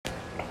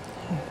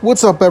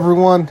What's up,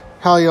 everyone?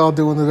 How y'all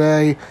doing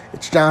today?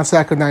 It's John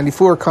Sacco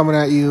 94 coming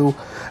at you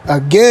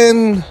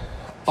again.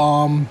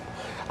 I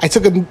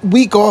took a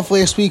week off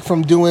last week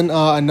from doing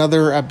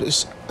another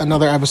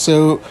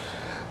episode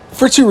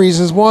for two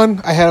reasons. One,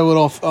 I had a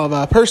little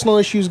of personal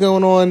issues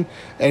going on,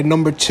 and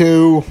number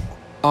two,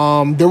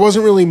 there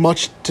wasn't really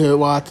much to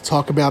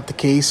talk about the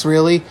case,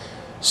 really.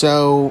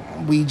 So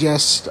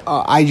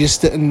I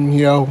just didn't,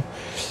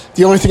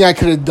 the only thing I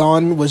could have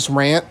done was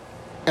rant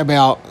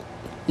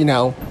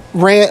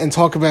and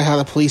talk about how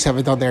the police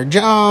haven't done their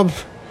job.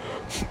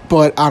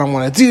 But I don't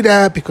want to do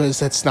that because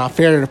that's not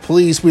fair to the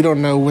police. We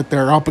don't know what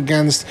they're up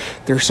against,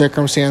 their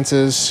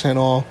circumstances and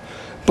all.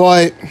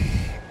 But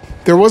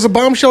there was a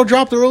bombshell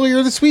dropped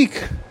earlier this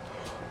week.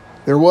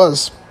 There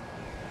was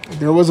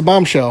a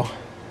bombshell.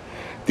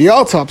 The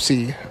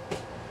autopsy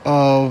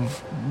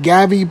of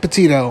Gabby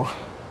Petito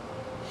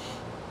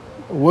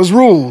was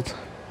ruled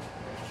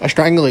a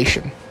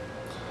strangulation.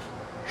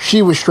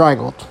 She was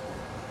strangled.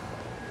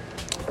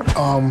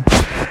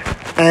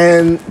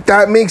 And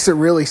that makes it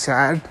really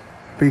sad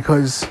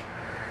because,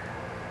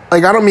 I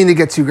don't mean to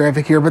get too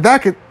graphic here, but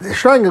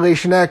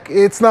strangulation,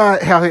 it's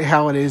not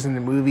how it is in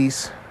the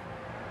movies.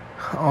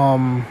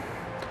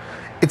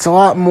 It's a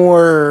lot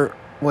more,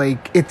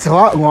 it's a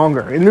lot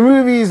longer. In the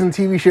movies and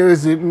TV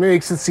shows, it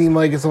makes it seem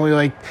like it's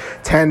only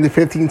 10 to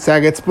 15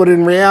 seconds, but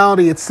in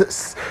reality,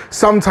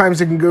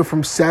 sometimes it can go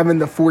from 7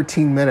 to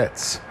 14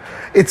 minutes.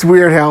 It's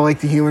weird how,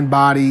 the human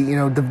body,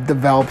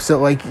 develops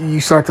it. You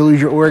start to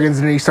lose your organs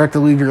and then you start to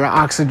lose your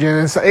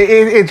oxygen.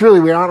 It's really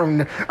weird.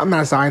 I'm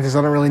not a scientist.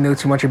 I don't really know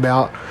too much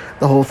about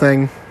the whole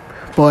thing.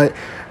 But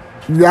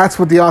that's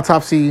what the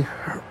autopsy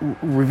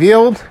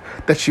revealed,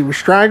 that she was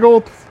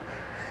strangled.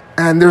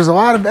 And there's a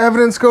lot of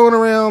evidence going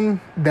around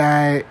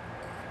that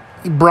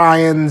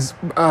Brian's,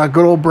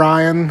 good old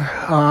Brian,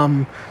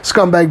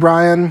 scumbag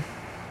Brian,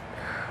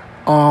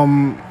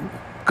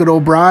 good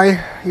old Bri,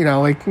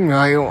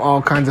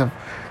 all kinds of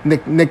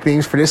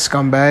nicknames for this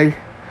scumbag,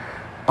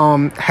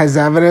 has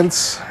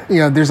evidence.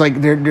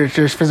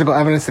 There's physical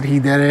evidence that he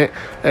did it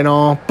and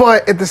all.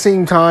 But at the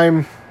same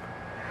time,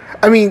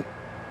 to me,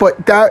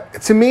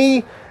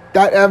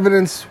 that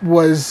evidence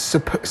was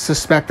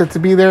suspected to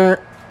be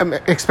there,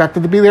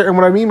 expected to be there. And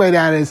what I mean by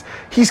that is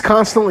he's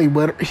constantly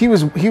with her. He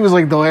was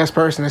the last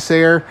person to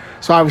see her.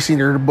 So obviously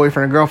they're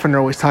boyfriend and girlfriend.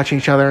 They're always touching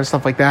each other and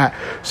stuff like that.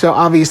 So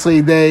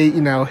obviously they,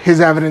 his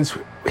evidence,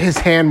 his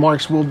hand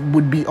marks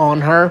would be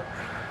on her.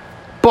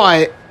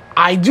 But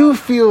I do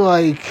feel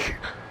like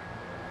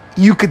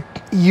you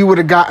would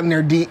have gotten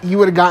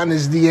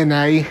his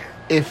DNA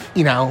if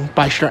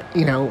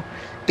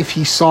if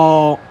he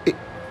saw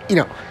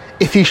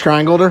if he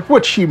strangled her,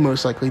 which he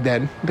most likely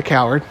did, the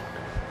coward.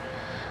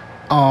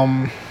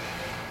 But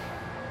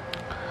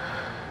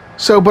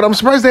I'm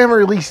surprised they haven't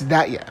released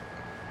that yet.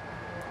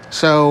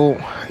 So,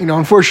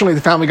 unfortunately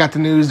the family got the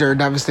news, they're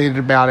devastated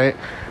about it.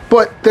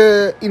 But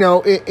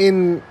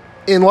in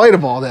light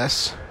of all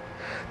this,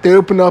 they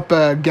opened up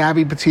a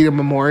Gabby Petito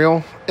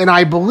memorial, and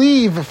I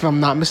believe, if I'm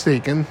not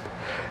mistaken,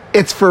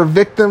 it's for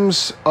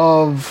victims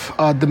of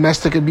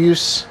domestic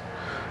abuse.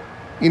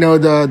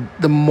 The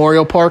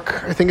Memorial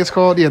Park, I think it's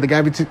called. Yeah, the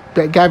Gabby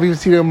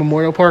Petito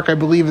Memorial Park. I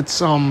believe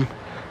it's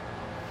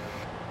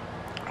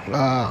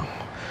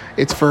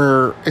it's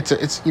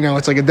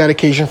like a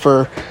dedication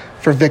for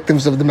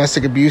victims of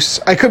domestic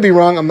abuse. I could be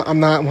wrong. I'm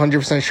not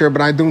 100% sure,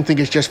 but I don't think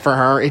it's just for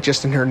her. It's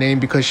just in her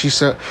name because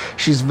she's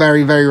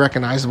very, very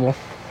recognizable.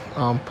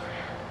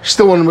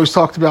 Still one of the most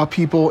talked about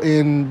people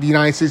in the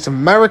United States of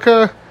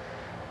America,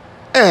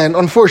 and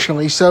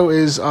unfortunately, so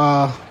is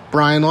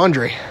Brian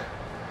Laundrie,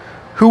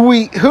 who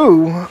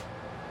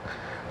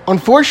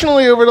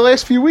unfortunately over the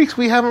last few weeks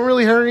we haven't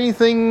really heard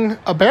anything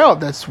about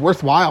that's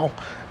worthwhile.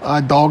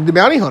 Dog the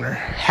Bounty Hunter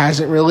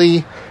hasn't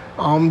really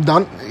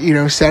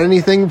said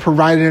anything,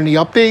 provided any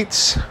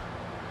updates.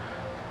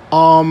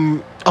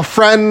 A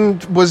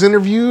friend was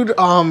interviewed.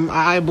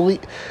 I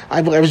believe I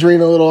was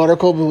reading a little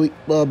article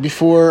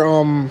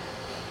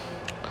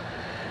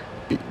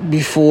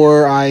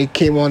before I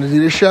came on to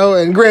do the show.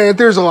 And granted,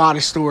 there's a lot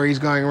of stories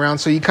going around,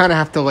 so you kind of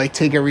have to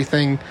take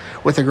everything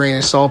with a grain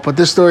of salt. But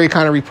this story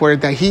kind of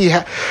reported that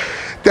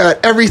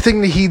that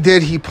everything that he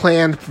did, he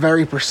planned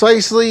very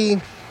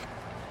precisely.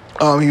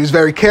 He was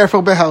very careful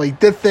about how he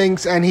did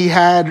things, and he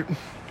had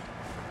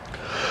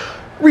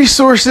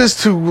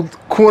resources to,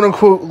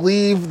 quote-unquote,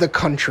 leave the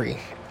country,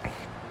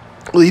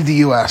 leave the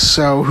U.S.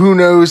 So who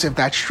knows if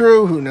that's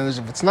true, who knows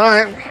if it's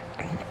not.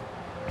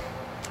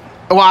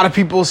 A lot of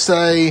people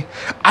say,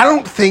 I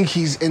don't think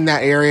he's in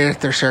that area if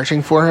they're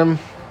searching for him,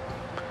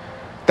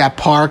 that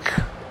park,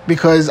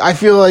 because I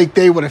feel like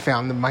they would have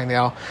found him by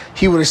now.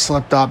 He would have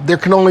slipped up. There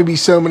can only be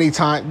so many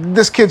times.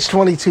 This kid's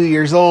 22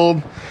 years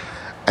old.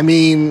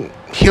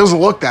 He doesn't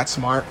look that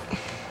smart,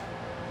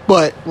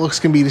 but looks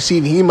can be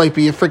deceiving. He might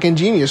be a freaking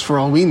genius for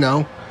all we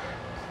know.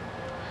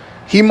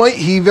 He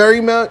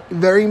very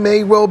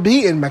may well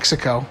be in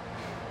Mexico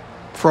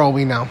for all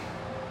we know.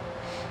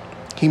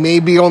 He may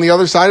be on the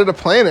other side of the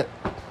planet.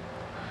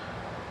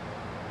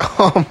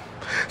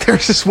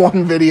 there's this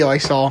one video I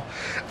saw.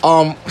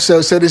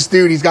 So this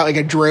dude, he's got like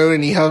a drone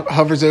and he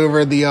hovers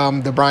over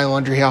the Brian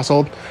Laundrie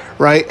household,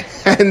 right?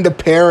 And the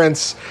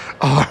parents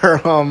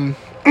are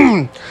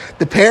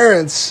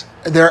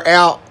they're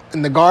out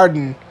in the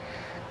garden,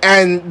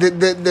 and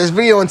this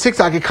video on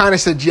TikTok, it kind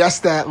of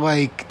suggests that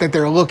like that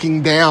they're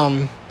looking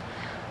down.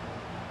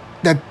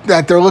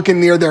 That they're looking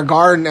near their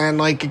garden, and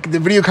like the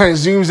video kind of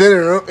zooms in,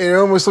 and it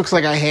almost looks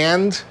like a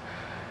hand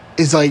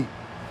is like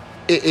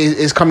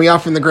is coming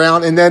out from the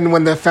ground. And then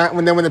when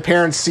the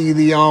parents see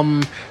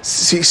the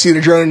see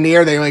the drone in the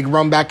air, they like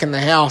run back in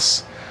the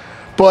house.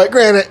 But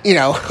granted, you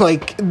know,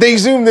 like they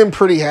zoomed in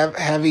pretty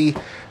heavy,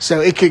 so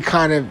it could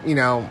kind of, you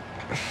know,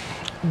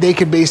 they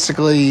could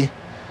basically.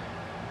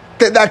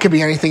 That could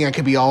be anything that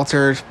could be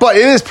altered, but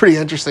it is pretty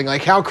interesting.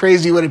 Like, how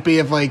crazy would it be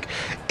if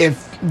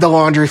the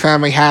Laundrie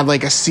family had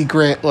like a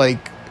secret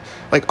like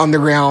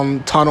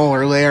underground tunnel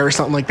or lair or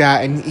something like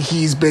that, and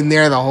he's been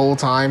there the whole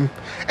time,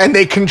 and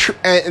they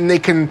contracted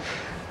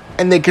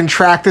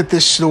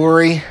this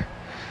story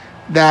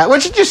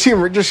that just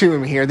humor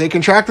me here. They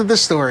contracted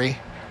this story,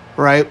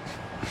 right?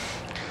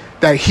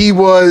 That he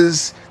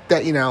was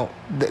that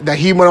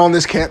he went on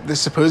this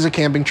supposed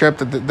camping trip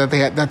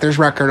that there's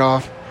record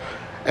of.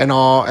 And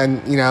all,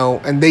 and you know,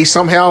 and they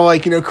somehow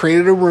like, you know,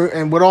 created a room,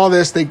 and with all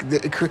this, they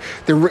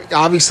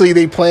obviously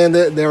they planned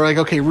it. They're like,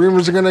 okay,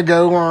 rumors are gonna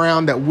go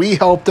around that we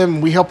helped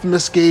him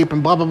escape,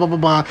 and blah blah blah blah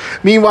blah.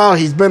 Meanwhile,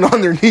 he's been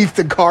underneath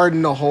the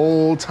garden the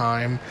whole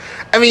time.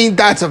 I mean,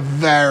 that's a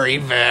very,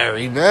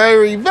 very,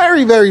 very,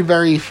 very, very,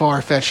 very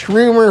far-fetched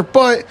rumor,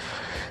 but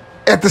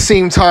at the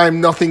same time,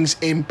 nothing's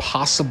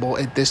impossible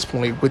at this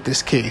point with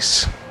this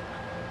case.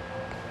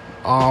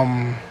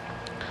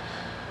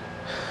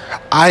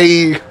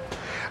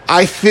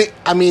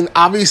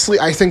 Obviously,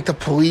 I think the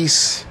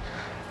police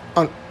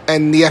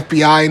and the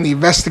FBI and the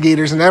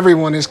investigators and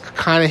everyone is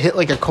kind of hit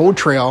like a cold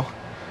trail.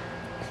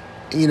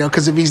 You know,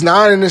 because if he's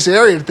not in this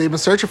area that they've been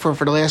searching for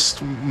the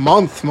last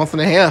month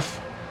and a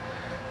half,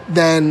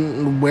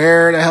 then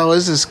where the hell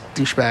is this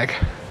douchebag?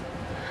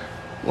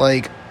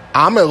 Like,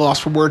 I'm at a loss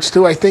for words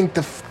too. I think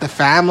the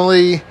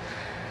family,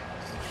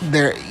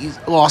 they're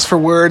lost for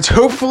words.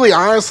 Hopefully,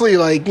 honestly,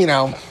 like, you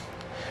know,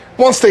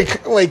 once they,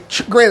 like,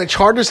 granted,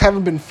 charges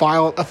haven't been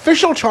filed.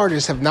 Official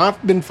charges have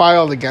not been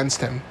filed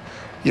against him.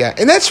 Yeah,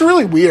 and that's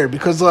really weird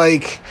because,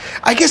 like,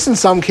 I guess in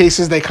some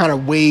cases they kind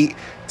of wait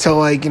till,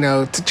 like, you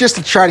know,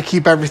 to try to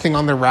keep everything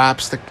on their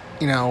wraps, to,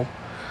 you know,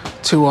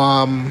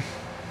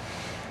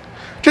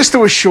 just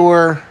to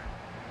assure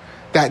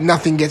that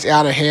nothing gets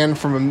out of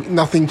hand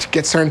nothing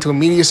gets turned into a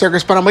media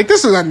circus. But I'm like,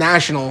 this is a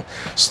national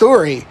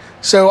story,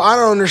 so I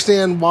don't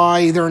understand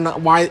why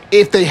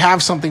if they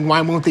have something,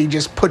 why won't they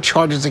just put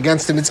charges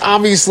against him? It's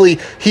obviously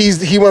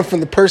he went from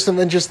the person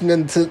of interest, and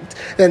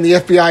then the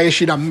FBI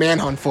issued a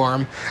manhunt for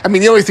him. I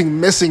mean, the only thing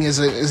missing is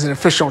an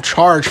official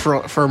charge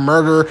for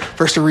murder,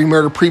 first-degree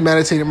murder,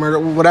 premeditated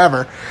murder,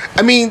 whatever.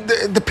 I mean,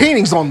 the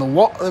painting's on the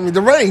wall. I mean, the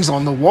writing's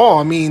on the wall.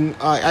 I mean,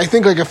 I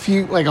think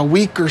like a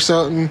week or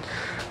something.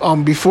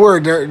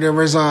 Before there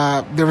was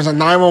a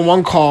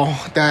 911 call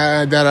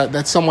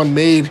that someone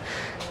made,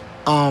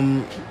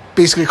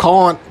 basically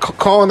calling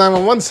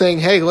 911 saying,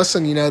 hey,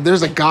 listen, you know,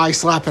 there's a guy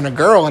slapping a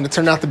girl, and it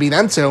turned out to be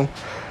them two.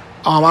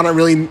 I don't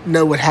really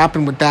know what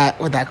happened with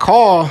that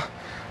call,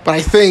 but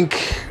I think,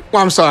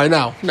 well, I'm sorry,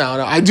 no,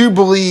 I do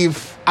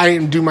believe, I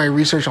didn't do my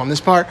research on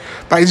this part,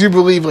 but I do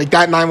believe like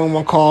that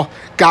 911 call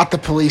got the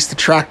police to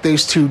track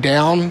those two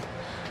down.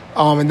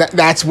 And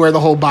that's where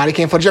the whole body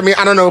cam footage. I mean,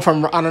 I don't know if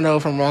I'm wrong. I don't know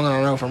if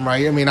I'm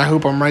right. I mean, I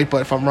hope I'm right,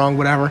 but if I'm wrong,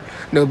 whatever.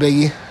 No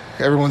biggie.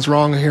 Everyone's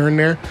wrong here and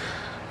there.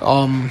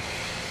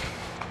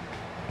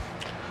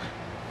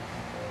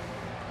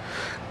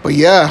 But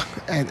yeah,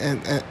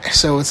 and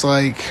so it's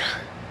like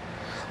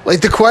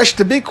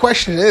the big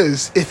question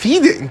is, if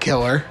he didn't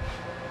kill her,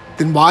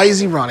 then why is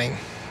he running?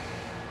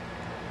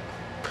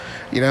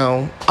 You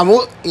know,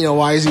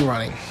 why is he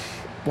running?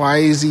 Why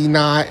is he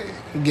not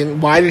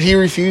why did he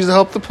refuse to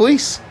help the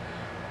police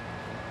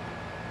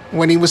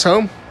when he was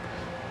home?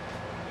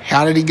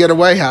 How did he get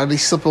away? How did he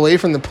slip away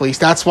from the police?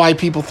 That's why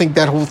people think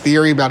that whole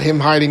theory about him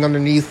hiding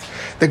underneath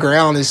the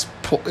ground is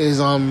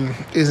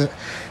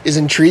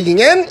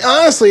intriguing. And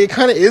honestly, it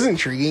kind of is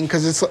intriguing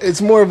because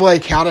it's more of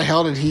like, how the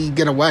hell did he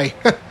get away?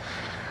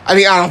 I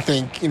mean, I don't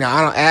think, you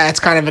know, it's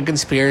kind of a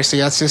conspiracy.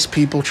 That's just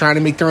people trying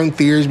to make their own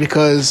theories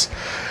because,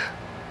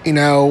 you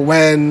know,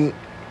 when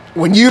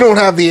you don't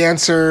have the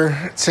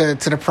answer to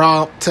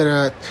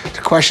the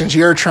questions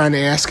you're trying to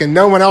ask, and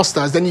no one else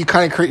does, then you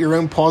kind of create your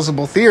own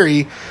plausible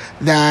theory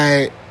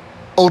that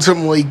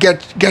ultimately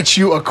gets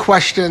you a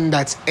question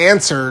that's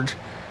answered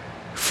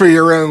for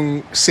your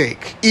own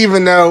sake,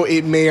 even though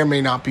it may or may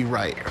not be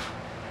right.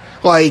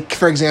 Like,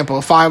 for example,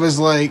 if I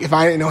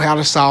didn't know how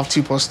to solve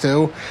 2 +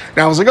 2, and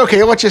I was like,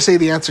 okay, let's just say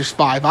the answer's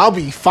 5, I'll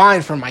be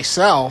fine for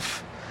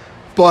myself,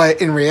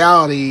 but in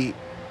reality,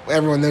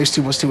 everyone knows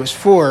 2 + 2 is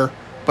 4.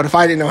 But if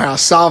I didn't know how to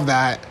solve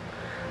that,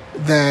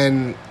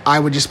 then I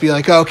would just be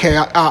like, okay,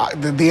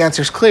 the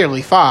answer's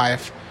clearly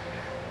 5.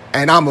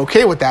 And I'm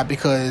okay with that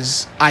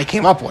because I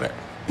came up with it.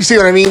 You see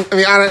what I mean?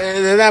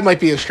 That might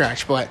be a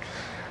stretch, but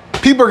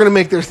people are going to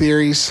make their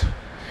theories,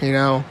 you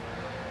know.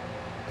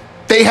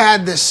 They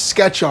had this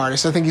sketch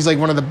artist, I think he's like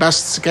one of the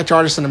best sketch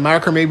artists in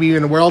America, or maybe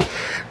even in the world,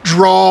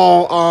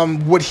 draw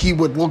what he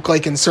would look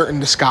like in certain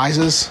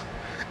disguises.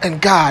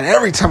 And God,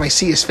 every time I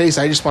see his face,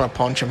 I just want to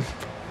punch him.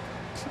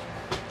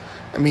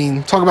 I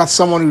mean, talk about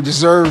someone who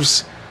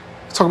deserves,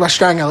 talk about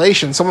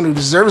strangulation. Someone who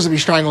deserves to be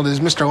strangled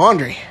is Mr.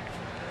 Laundrie.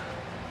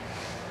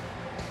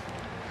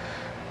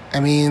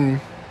 I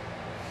mean,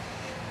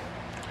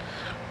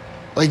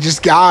 like,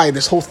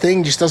 this whole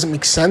thing just doesn't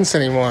make sense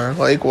anymore.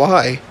 Like,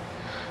 why?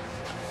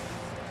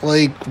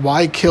 Like,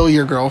 why kill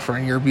your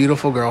girlfriend, your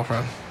beautiful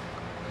girlfriend?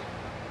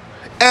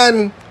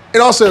 And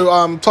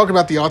also, talking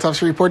about the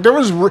autopsy report, there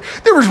was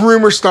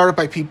rumors started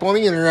by people on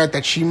the internet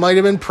that she might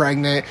have been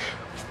pregnant,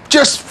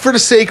 just for the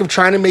sake of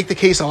trying to make the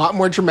case a lot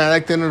more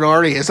dramatic than it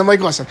already is. I'm like,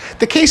 listen,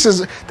 the case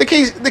is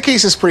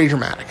pretty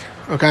dramatic.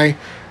 Okay,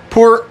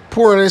 poor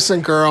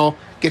innocent girl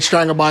gets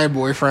strangled by her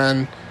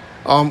boyfriend,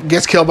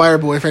 gets killed by her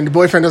boyfriend. The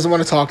boyfriend doesn't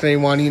want to talk to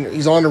anyone.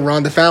 He's on the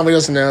run. The family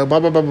doesn't know. Blah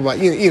blah blah blah blah.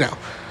 You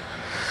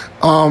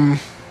know.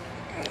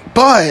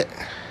 But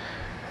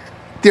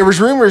there was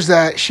rumors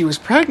that she was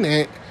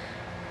pregnant,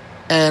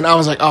 and I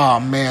was like, oh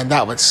man,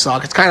 that would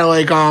suck. It's kind of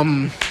like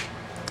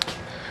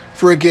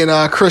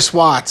friggin' Chris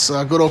Watts,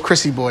 good old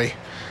Chrissy boy,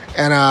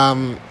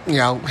 and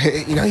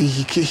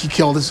he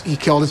killed his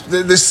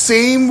the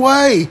same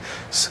way.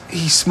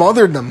 He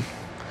smothered them.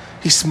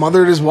 He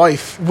smothered his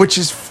wife, which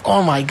is,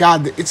 oh my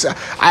God,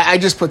 I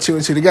just put two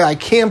and two together. I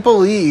can't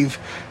believe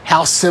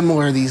how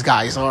similar these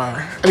guys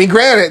are. I mean,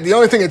 granted, the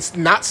only thing that's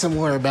not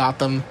similar about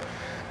them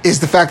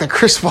is the fact that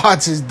Chris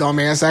Watts, his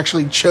dumbass,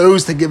 actually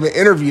chose to give an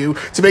interview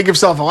to make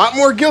himself a lot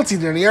more guilty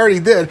than he already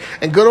did.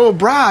 And good old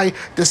Bry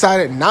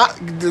decided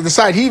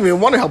he even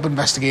want to help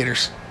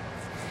investigators.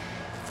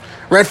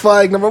 Red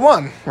flag number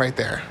one right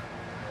there.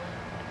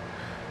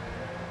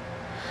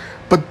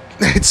 But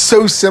it's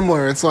so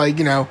similar. It's like,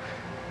 you know,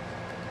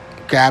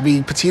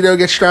 Gabby Petito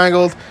gets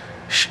strangled,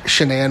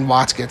 Shanann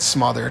Watts gets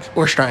smothered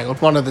or strangled,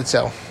 one of the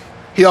two.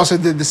 He also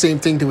did the same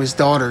thing to his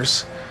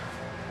daughters.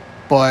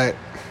 But,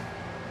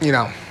 you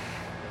know,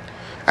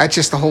 that's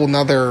just a whole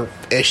nother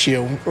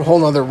issue, a whole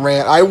nother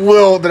rant.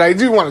 That I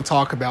do want to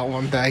talk about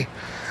one day.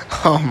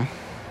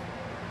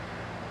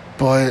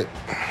 But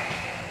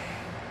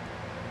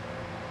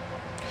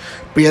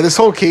yeah, this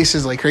whole case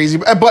is like crazy.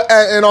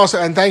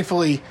 And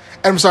thankfully,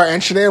 I'm sorry,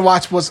 and Shanann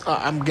Watts was,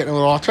 I'm getting a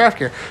little off track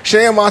here.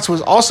 Shanann Watts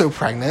was also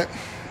pregnant.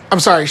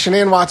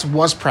 Shanann Watts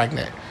was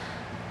pregnant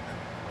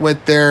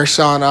with their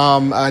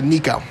son,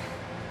 Nico,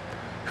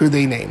 who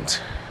they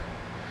named.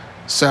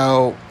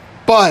 So,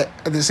 but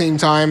at the same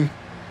time,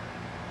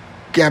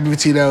 Gabby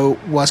Petito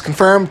was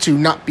confirmed to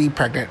not be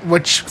pregnant,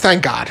 which,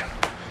 thank God.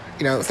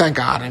 You know, thank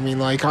God. I mean,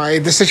 like,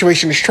 the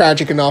situation is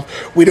tragic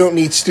enough. We don't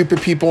need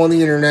stupid people on the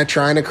internet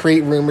trying to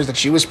create rumors that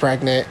she was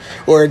pregnant,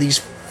 or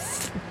these,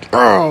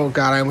 oh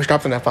God, I almost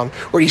dropped on that phone,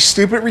 or these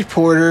stupid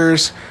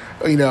reporters,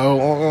 you know,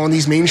 on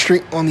these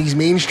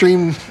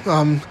mainstream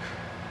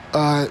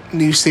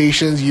news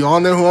stations. You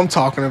all know who I'm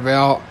talking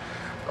about.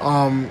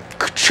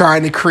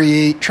 Trying to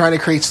create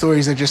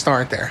stories that just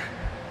aren't there,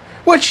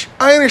 which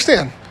I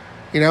understand.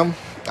 You know,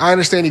 I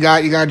understand you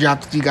got a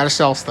job, you got to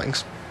sell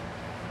things.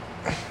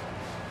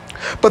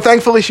 But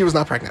thankfully, she was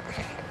not pregnant.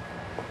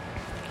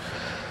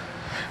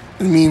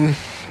 I mean,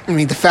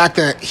 the fact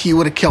that he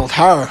would have killed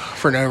her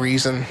for no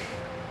reason,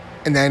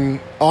 and then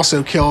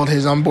also killed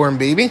his unborn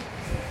baby,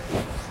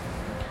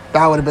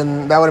 that would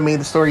have made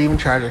the story even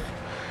tragic.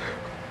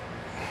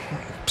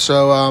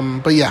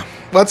 So, but yeah,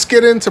 let's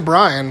get into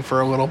Brian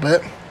for a little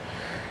bit,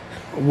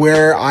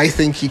 where I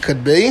think he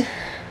could be.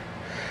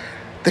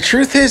 The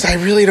truth is, I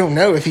really don't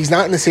know. If he's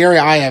not in this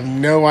area, I have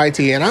no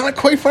idea. And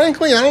quite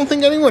frankly, I don't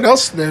think anyone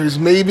else knows.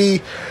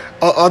 Maybe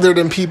other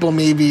than people,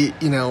 maybe,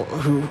 you know,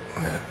 who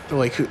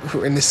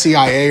are in the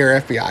CIA or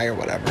FBI or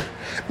whatever.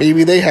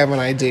 Maybe they have an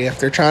idea if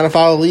they're trying to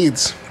follow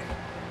leads.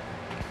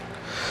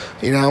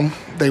 You know,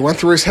 they went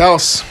through his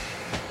house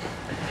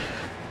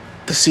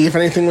to see if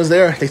anything was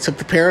there. They took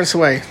the parents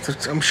away.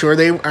 I'm sure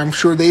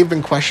they've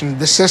been questioned.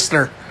 The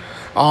sister,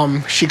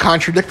 she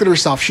contradicted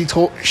herself. She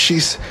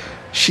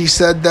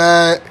said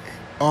that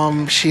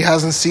she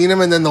hasn't seen him,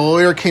 and then the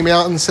lawyer came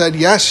out and said,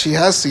 yes, she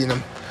has seen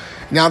him.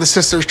 Now the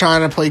sister's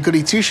trying to play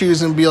goody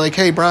two-shoes and be like,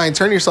 hey, Brian,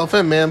 turn yourself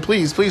in, man,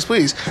 please, please,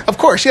 please. Of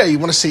course, yeah, you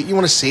want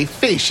to save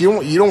face. You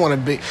don't want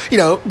to be, you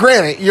know,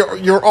 granted,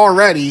 you're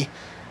already,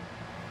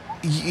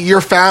 your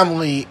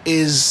family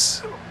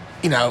is,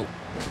 you know,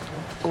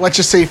 let's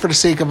just say for the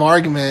sake of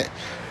argument,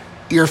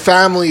 your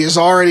family is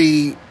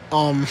already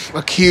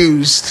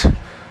accused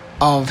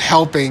of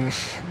helping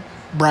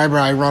Bri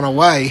run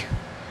away.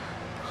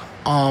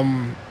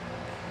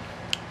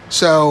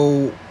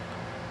 So,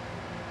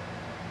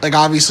 like,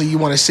 obviously you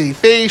want to save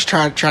face,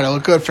 try to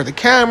look good for the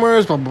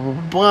cameras, blah, blah,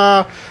 blah,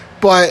 blah,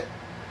 but,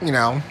 you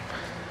know,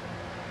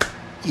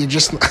 it's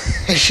just so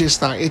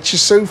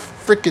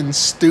freaking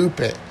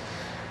stupid.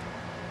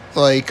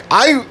 Like,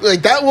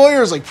 that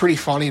lawyer is, like, pretty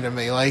funny to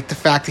me. Like, the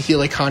fact that he,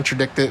 like,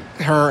 contradicted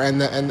her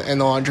and the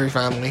Laundrie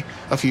family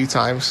a few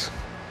times.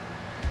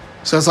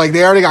 So it's like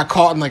they already got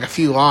caught in, like, a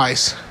few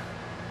lies.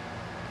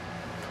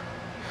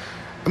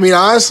 I mean,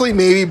 honestly,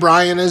 maybe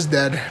Brian is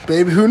dead.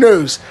 Maybe, who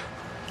knows?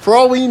 For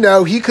all we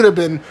know, he could have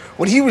been,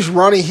 when he was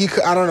running,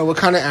 I don't know what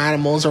kind of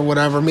animals or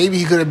whatever, maybe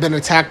he could have been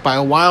attacked by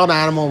a wild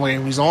animal when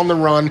he was on the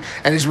run,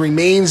 and his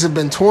remains have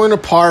been torn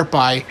apart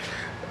by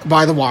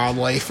the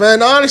wildlife.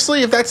 And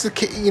honestly, if that's the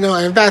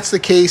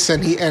case,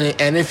 and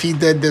if he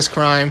did this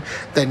crime,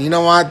 then you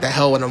know what, the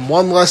hell with him.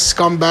 One less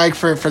scumbag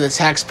for the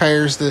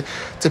taxpayers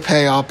to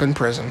pay up in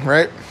prison,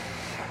 right?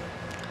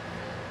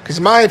 Because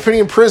in my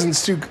opinion,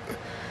 prison's too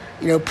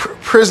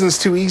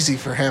easy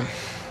for him.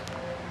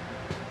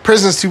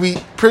 Prison's too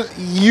easy.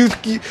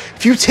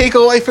 If you take a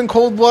life in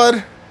cold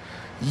blood,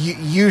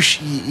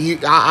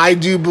 I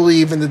do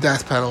believe in the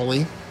death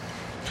penalty.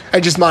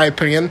 That's just my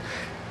opinion.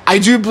 I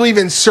do believe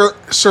in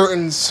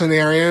certain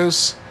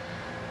scenarios.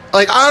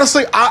 Like,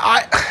 honestly,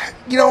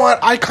 you know what?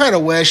 I kind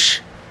of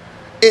wish...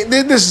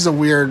 This is a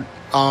weird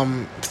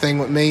thing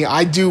with me.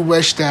 I do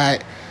wish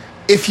that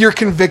if you're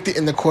convicted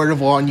in the court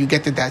of law and you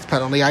get the death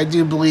penalty, I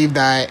do believe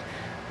that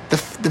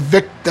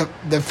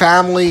the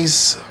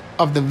families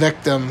of the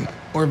victim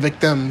or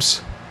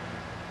victims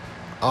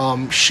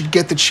should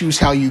get to choose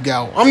how you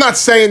go. I'm not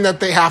saying that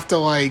they have to,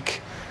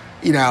 like,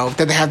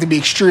 that they have to be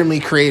extremely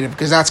creative,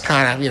 because that's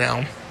kind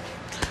of,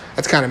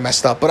 that's kind of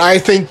messed up. But I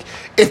think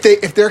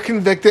if they're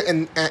convicted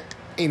and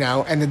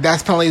the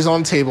death penalty is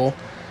on the table,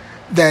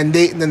 then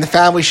the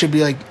family should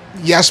be like,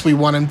 yes, we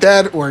want him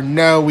dead, or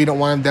no, we don't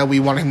want him dead, we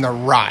want him to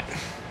rot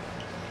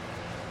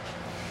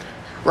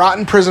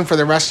in prison for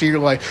the rest of your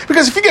life.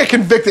 Because if you get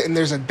convicted and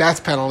there's a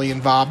death penalty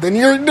involved, then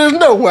there's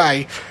no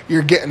way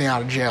you're getting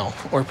out of jail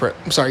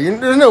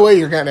there's no way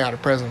you're getting out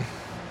of prison.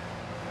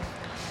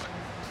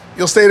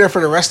 You'll stay there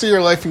for the rest of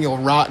your life, and you'll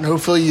rot, and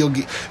hopefully you'll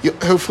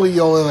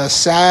live a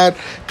sad,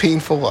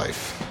 painful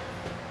life.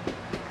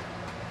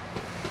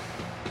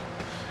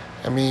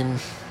 I mean,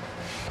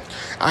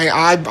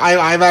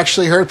 I've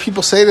actually heard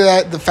people say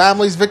that the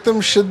family's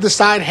victims should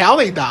decide how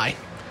they die.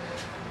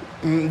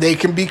 They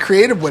can be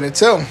creative with it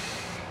too.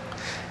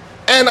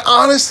 And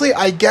honestly,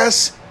 I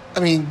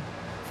mean,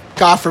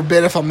 God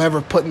forbid if I'm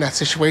ever put in that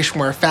situation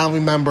where a family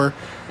member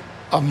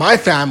of my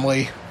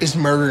family is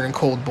murdered in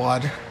cold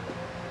blood.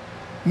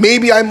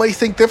 Maybe I might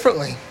think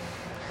differently.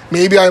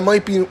 Maybe I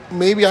might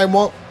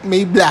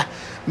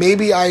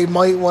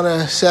want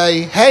to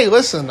say, hey,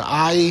 listen,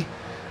 I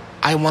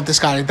want this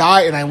guy to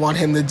die, and I want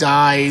him to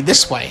die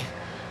this way.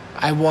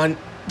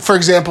 For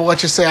example,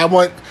 let's just say I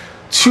want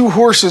 2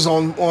 horses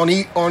in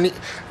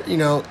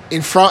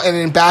front and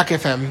in back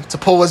of him to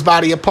pull his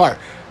body apart.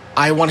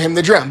 I want him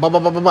to drown, blah, blah,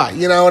 blah, blah, blah.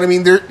 You know what I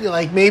mean?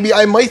 Maybe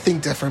I might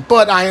think different,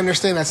 but I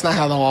understand that's not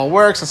how the law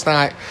works. It's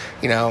not,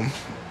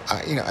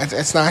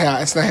 it's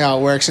not how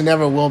it works. It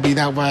never will be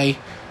that way.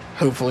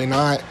 Hopefully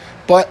not.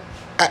 But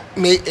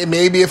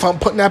maybe if I'm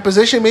put in that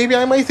position, maybe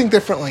I might think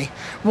differently.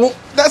 Well,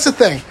 that's the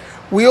thing.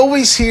 We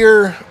always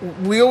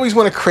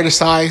want to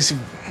criticize.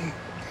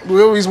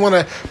 We always want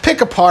to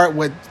pick apart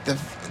what the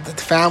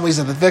families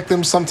of the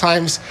victims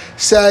sometimes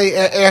say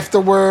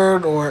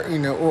afterward,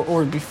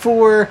 or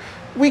before.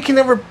 We can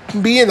never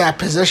be in that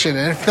position,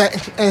 and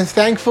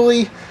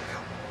thankfully,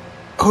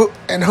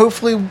 and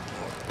hopefully,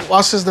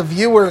 us as the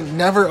viewer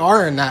never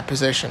are in that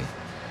position.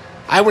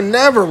 I would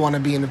never want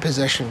to be in a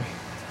position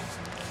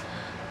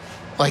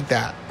like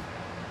that.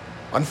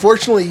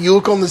 Unfortunately, you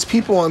look on these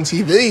people on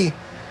TV,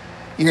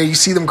 you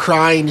see them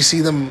crying, you see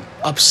them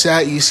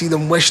upset, you see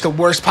them wish the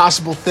worst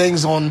possible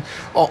things on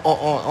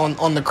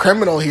the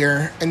criminal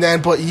here,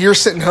 but you're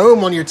sitting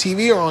home on your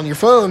TV or on your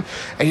phone,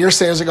 and you're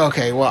saying, like,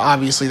 okay, well,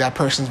 obviously that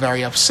person's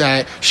very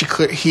upset.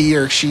 He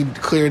or she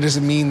clearly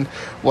doesn't mean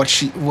what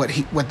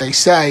they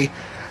say.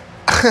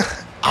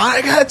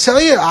 I gotta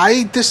tell you,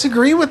 I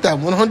disagree with that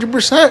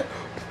 100%,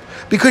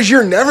 because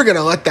you're never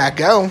gonna let that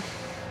go.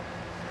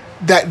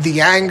 That the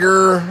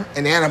anger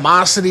and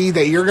animosity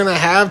that you're gonna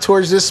have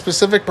towards this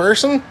specific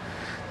person,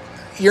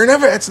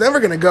 it's never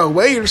gonna go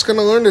away. You're just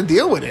gonna learn to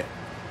deal with it.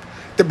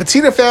 The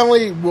Petito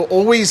family will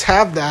always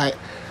have that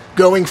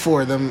going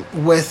for them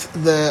with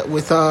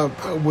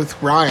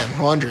Brian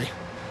Laundrie.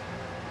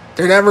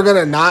 They're never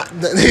gonna not.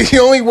 The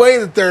only way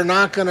that they're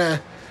not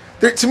gonna.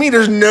 To me,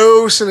 there's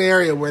no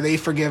scenario where they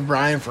forgive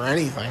Brian for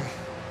anything.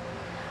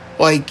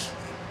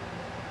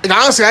 And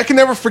honestly, I can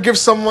never forgive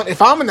someone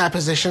if I'm in that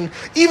position,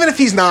 even if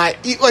he's not.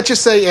 Let's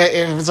just say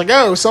if it's like,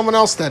 oh, someone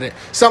else did it,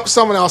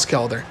 someone else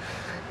killed her.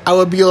 I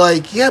would be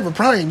like, yeah, but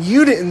Brian,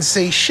 you didn't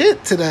say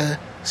shit to the,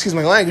 excuse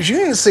my language, you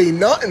didn't say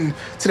nothing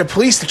to the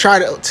police to try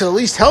to at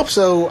least help,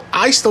 so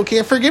I still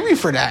can't forgive you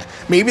for that.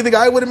 Maybe the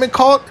guy would have been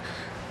caught.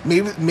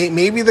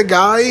 Maybe the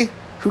guy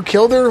who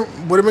killed her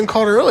would have been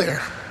caught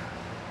earlier.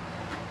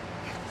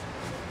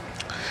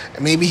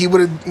 Maybe he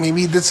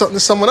did something to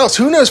someone else.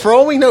 Who knows? For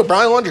all we know,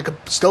 Brian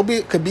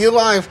Laundrie could be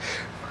alive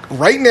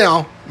right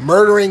now,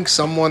 murdering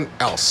someone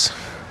else.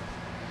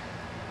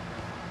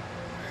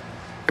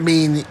 I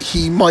mean,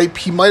 he might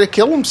have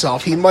killed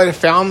himself. He might have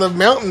found the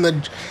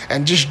mountain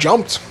and just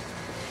jumped.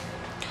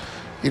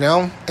 You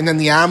know? And then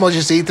the animal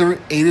just ate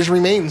his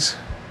remains.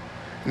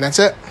 And that's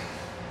it.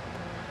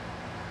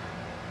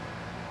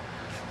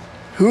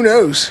 Who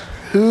knows?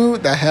 Who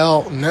the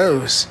hell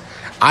knows?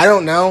 I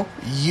don't know.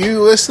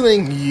 You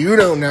listening, you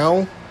don't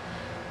know.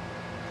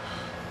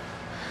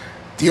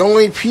 The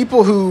only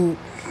people who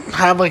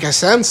have like a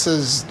sense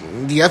is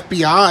the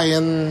FBI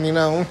and, you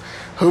know,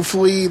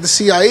 hopefully the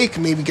CIA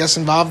can maybe get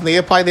involved and they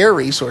apply their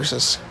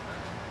resources.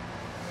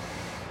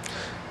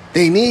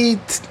 They need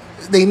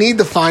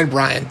to find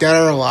Brian, dead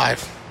or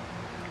alive.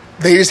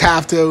 They just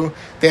have to.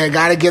 They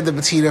got to give the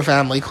Petito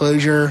family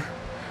closure.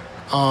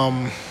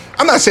 I'm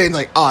not saying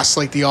like us,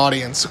 like the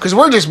audience, because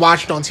we're just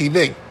watching on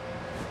TV.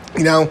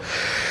 You know,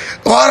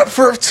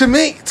 for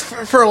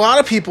a lot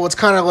of people, it's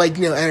kind of like,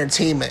 you know,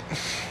 entertainment.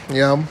 You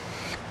know, and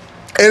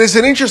it's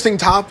an interesting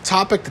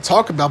topic to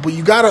talk about, but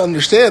you got to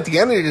understand at the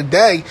end of the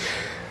day,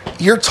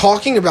 you're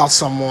talking about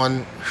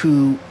someone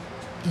who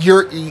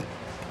the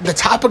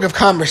topic of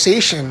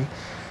conversation.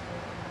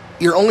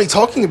 You're only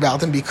talking about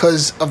them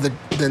because of the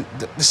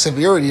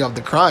severity of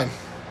the crime.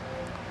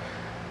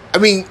 I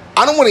mean,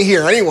 I don't want to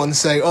hear anyone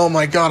say, "Oh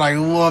my God, I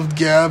loved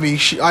Gabby.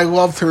 I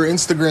loved her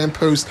Instagram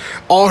post,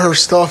 all her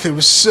stuff. It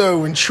was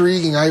so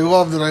intriguing. I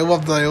loved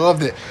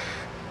it."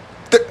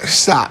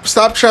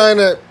 Stop trying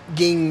to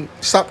gain.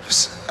 Stop.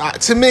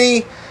 To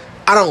me,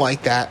 I don't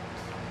like that.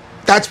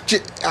 That's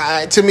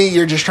to me.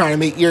 You're just trying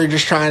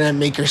to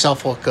make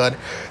yourself look good.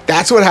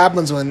 That's what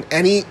happens when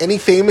any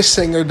famous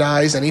singer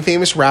dies, any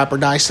famous rapper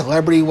dies,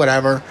 celebrity,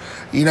 whatever.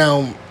 You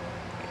know,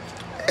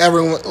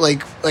 everyone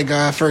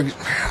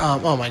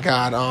oh my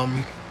God,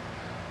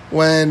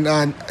 when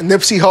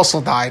Nipsey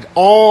Hussle died,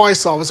 all I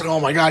saw was, oh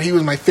my God, he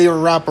was my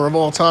favorite rapper of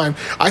all time.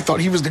 I thought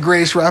he was the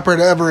greatest rapper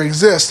to ever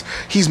exist.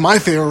 He's my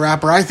favorite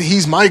rapper. I think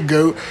he's my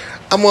GOAT.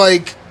 I'm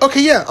like,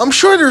 okay, yeah, I'm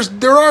sure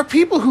there are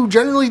people who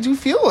generally do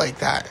feel like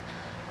that.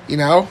 You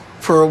know,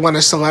 for when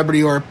a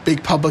celebrity or a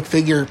big public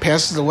figure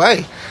passes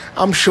away.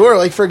 I'm sure,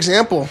 like, for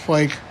example,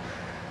 like,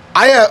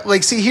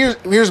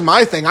 here's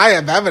my thing. I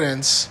have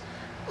evidence.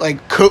 Like,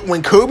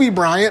 when Kobe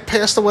Bryant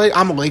passed away,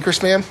 I'm a Lakers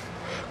fan.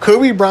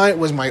 Kobe Bryant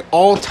was my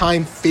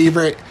all-time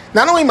favorite,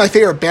 not only my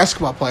favorite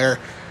basketball player,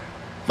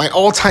 my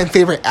all-time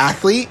favorite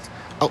athlete.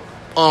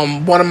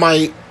 One of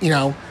my, you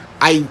know,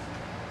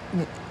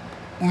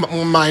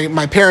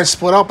 my parents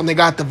split up and they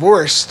got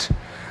divorced.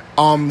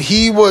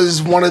 He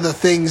was one of the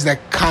things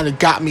that kind of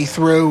got me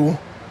through.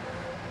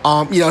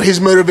 You know, his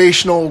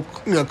motivational,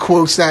 you know,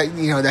 quotes that,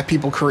 you know, that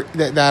people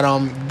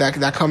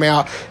that come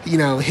out. You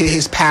know,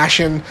 his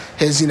passion,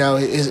 his, you know,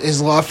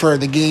 his love for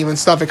the game and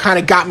stuff. It kind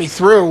of got me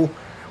through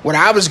what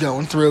I was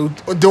going through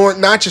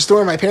not just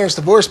during my parents'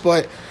 divorce,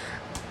 but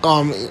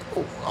in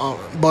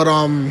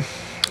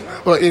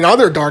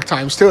other dark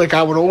times too. Like,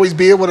 I would always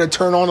be able to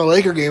turn on a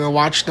Laker game and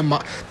watch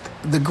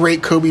the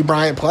great Kobe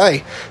Bryant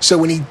play. So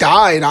when he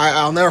died,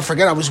 I'll never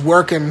forget. I was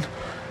working.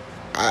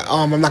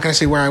 I'm not going to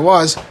say where I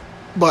was,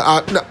 but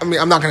I mean,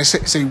 I'm not going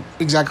to say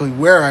exactly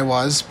where I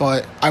was,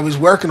 but I was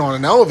working on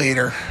an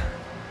elevator,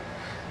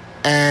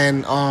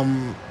 and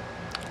I'll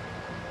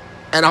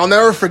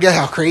never forget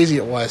how crazy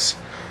it was.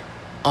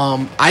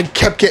 I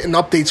kept getting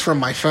updates from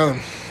my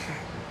phone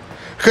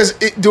because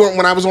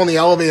when I was on the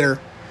elevator,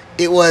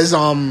 it was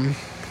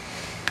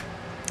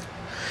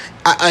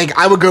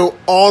I would go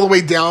all the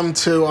way down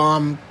to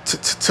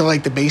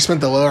like the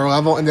basement, the lower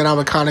level, and then I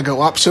would kind of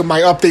go up. So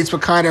my updates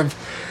would kind of,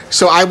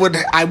 so I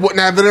wouldn't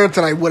have internet,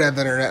 then I would have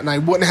internet, and I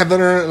wouldn't have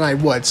internet, and I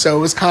would. So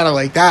it was kind of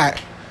like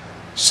that.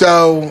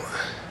 So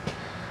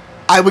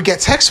I would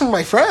get texts from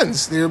my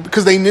friends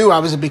because they knew I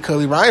was a big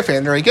Kobe Bryant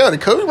fan. They're like, "Yo,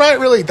 did Kobe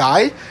Bryant really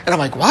die?" And I'm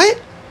like, "What?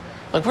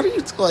 Like, what are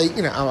you like?"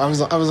 You know, I was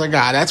like,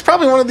 "God, that's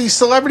probably one of these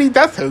celebrity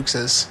death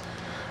hoaxes."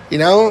 You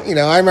know,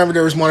 I remember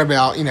there was one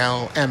about, you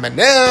know,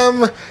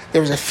 Eminem.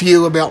 There was a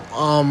few about,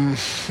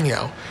 you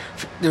know,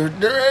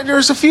 there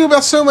was a few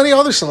about so many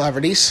other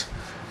celebrities,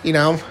 you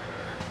know.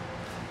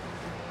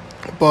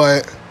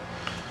 But,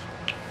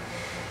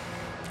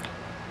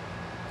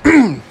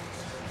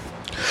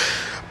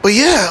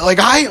 yeah,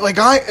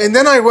 and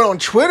then I went on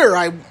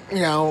Twitter,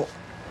 you know,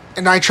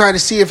 and I tried to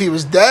see if he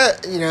was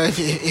dead, you know,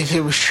 if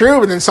it was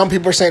true. And then some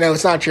people are saying, no,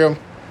 it's not true.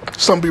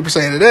 Some people are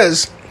saying it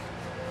is.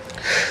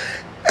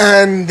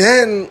 And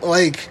then,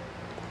 like,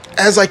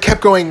 as I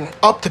kept going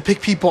up to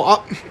pick people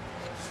up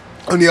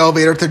on the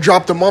elevator to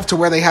drop them off to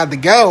where they had to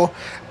go,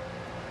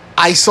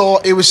 I saw,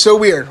 it was so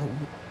weird.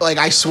 Like,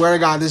 I swear to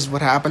God, this is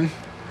what happened.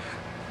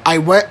 I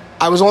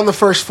was on the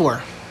first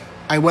floor.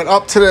 I went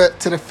up to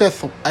the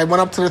fifth. I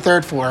went up to the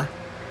third floor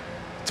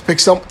to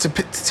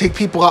take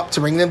people up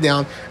to bring them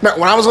down. Now,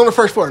 when I was on the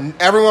first floor,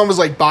 everyone was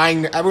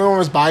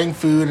buying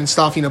food and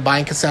stuff, you know,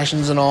 buying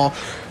concessions and all.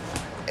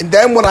 And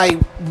then when I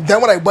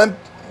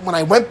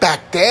went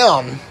back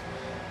down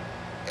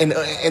and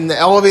the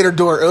elevator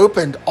door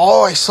opened,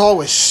 all I saw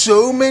was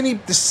the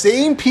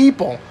same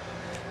people.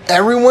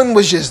 Everyone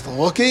was just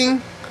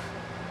looking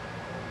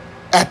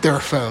at their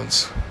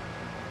phones.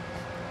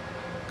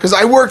 Because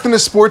I worked in a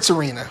sports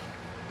arena.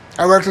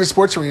 I worked in a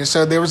sports arena,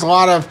 so there was a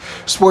lot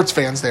of sports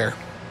fans there.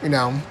 You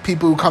know,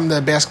 people who come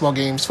to basketball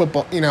games,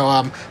 football,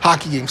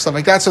 hockey games, stuff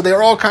like that. So they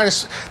were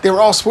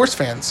all sports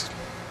fans.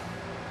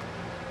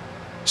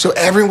 So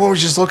everyone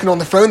was just looking on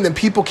the phone. Then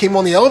people came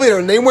on the elevator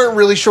and they weren't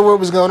really sure what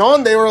was going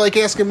on. They were like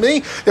asking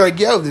me. They're like,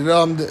 "Yo, did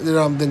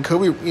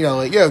Kobe?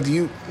 Do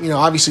you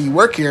obviously you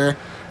work here.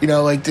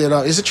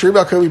 Is it true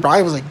about Kobe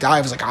Bryant?" Was like, "Die."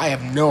 I was like, "I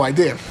have no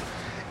idea."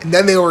 And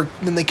then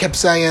they kept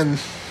saying,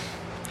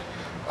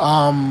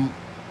 and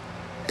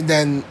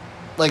then.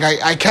 Like,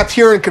 I kept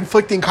hearing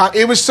conflicting...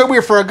 it was so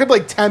weird. For a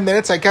good, 10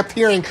 minutes, I kept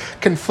hearing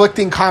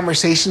conflicting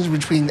conversations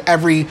between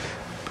every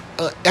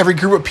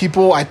group of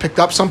people I picked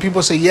up. Some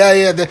people say,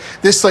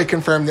 this,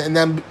 confirmed it. And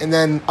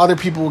then other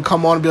people would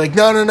come on and be like,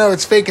 no,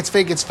 it's fake, it's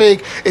fake, it's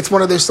fake. It's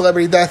one of those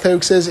celebrity death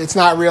hoaxes. It's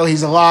not real.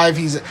 He's alive.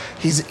 He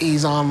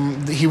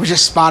was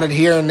just spotted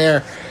here and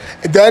there.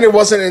 And then it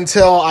wasn't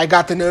until I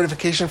got the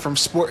notification from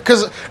sport...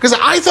 Because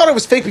I thought it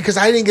was fake because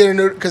I didn't get a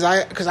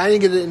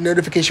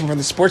notification from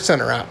the Sports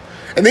Center app.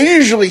 And they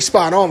usually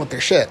spot on with their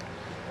shit.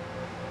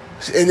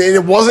 And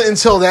it wasn't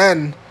until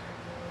then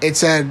it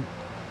said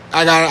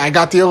I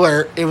got the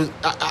alert. It was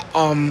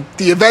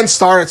the event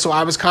started, so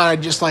I was kind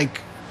of just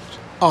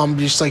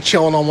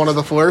chilling on one of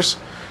the floors,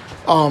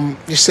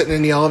 just sitting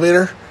in the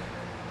elevator,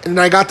 and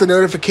I got the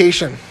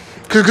notification.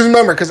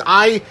 Because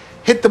I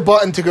hit the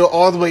button to go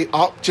all the way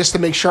up just to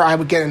make sure I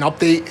would get an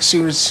update as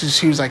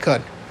soon as I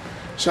could.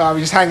 So I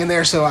was just hanging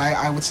there so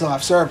I would still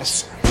have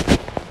service.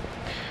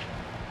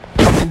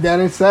 And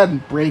then it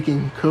said,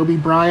 breaking, Kobe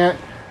Bryant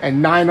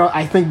and nine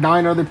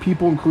other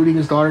people, including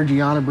his daughter, Gigi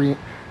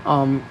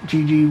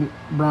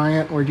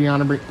Bryant,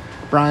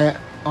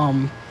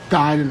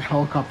 died in a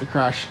helicopter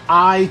crash.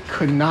 I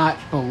could not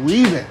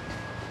believe it.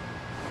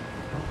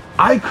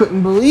 I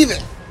couldn't believe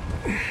it.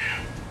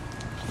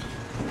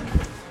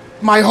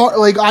 My heart,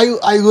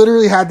 I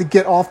literally had to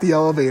get off the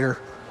elevator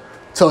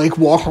to,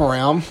 walk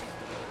around.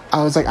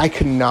 I was like, I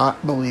could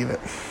not believe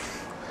it.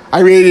 I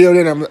radioed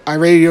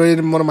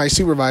in one of my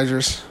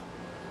supervisors.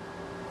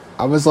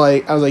 I was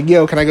like,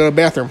 "Yo, can I go to the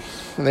bathroom?"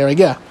 And they're like,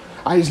 "Yeah."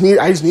 I just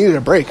needed a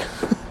break.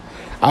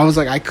 I was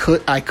like, I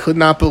could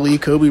not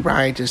believe Kobe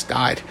Bryant just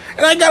died,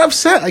 and I got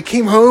upset. I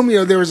came home,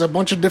 there was a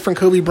bunch of different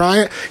Kobe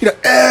Bryant.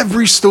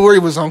 Every story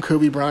was on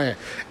Kobe Bryant,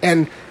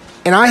 and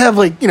I have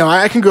I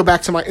can go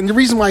back to and the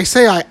reason why I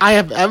say I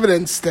have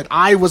evidence that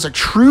I was a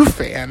true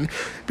fan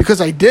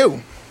because I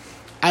do.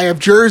 I have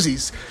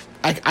jerseys.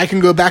 I can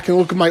go back and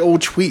look at my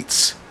old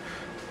tweets.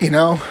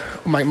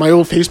 My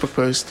old Facebook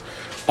post,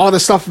 all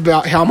the stuff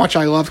about how much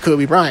I loved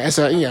Kobe Bryant as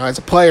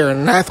a player and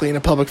an athlete and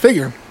a public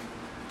figure.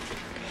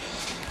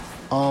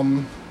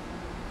 But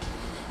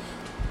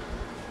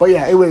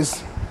yeah, it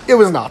was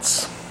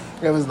nuts.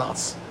 It was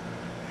nuts.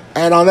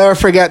 And I'll never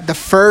forget the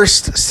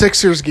first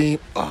Sixers game.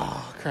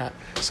 Oh crap!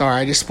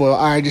 Sorry, I just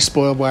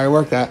spoiled where I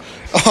worked at.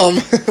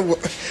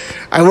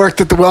 I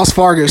worked at the Wells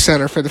Fargo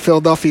Center for the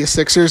Philadelphia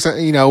Sixers.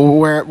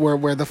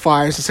 Where the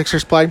Flyers and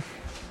Sixers play.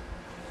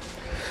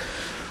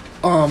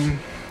 The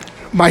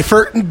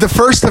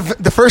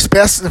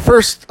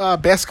first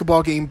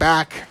basketball game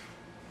back.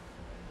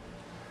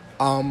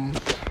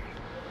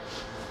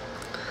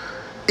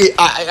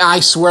 I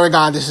swear to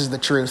God, this is the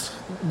truth.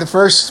 The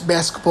first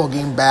basketball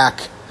game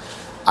back,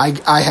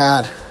 I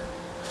had.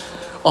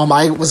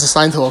 I was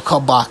assigned to a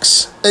club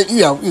box,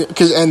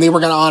 and they were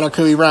gonna honor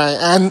Kobe Bryant,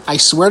 and I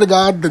swear to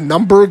God, the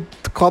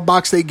club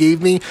box they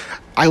gave me,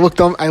 I looked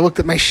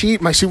at my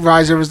sheet. My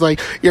supervisor was like,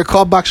 "Your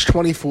club box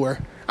 24."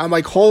 I'm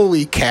like,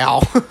 holy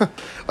cow.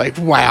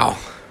 Wow.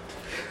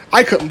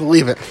 I couldn't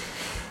believe it.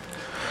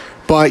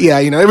 But yeah,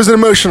 it was an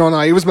emotional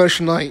night. It was an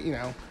emotional night,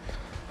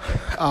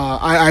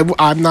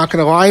 I'm not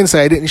going to lie and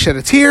say I didn't shed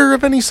a tear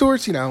of any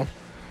sorts,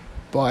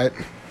 But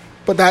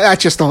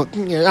that's just I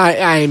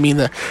didn't mean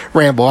to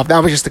ramble off.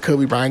 That was just the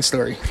Kobe Bryant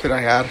story that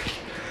I had.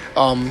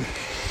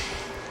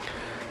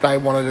 That I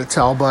wanted to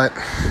tell. But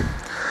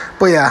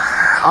yeah.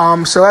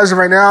 So as of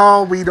right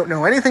now, we don't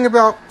know anything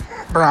about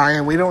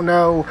Brian. We don't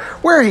know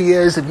where he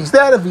is, if he's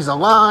dead, if he's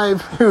alive,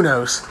 who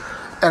knows.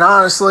 And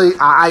honestly,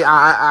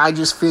 I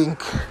just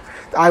think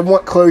I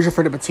want closure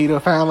for the Petito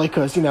family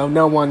because,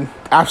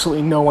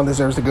 absolutely no one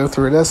deserves to go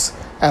through this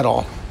at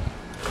all.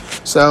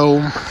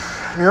 So,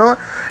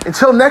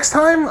 until next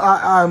time,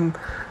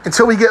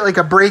 until we get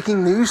a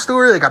breaking news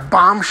story, a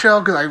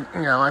bombshell, because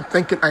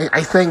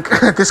I think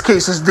this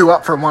case is due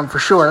up for one for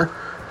sure.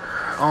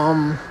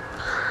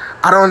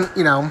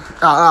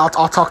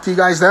 I'll talk to you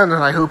guys then,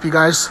 and I hope you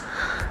guys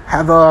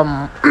have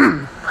a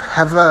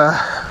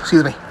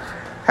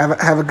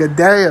good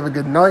day, have a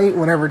good night,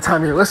 whenever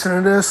time you're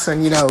listening to this,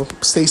 and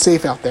stay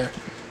safe out there.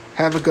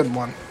 Have a good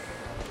one.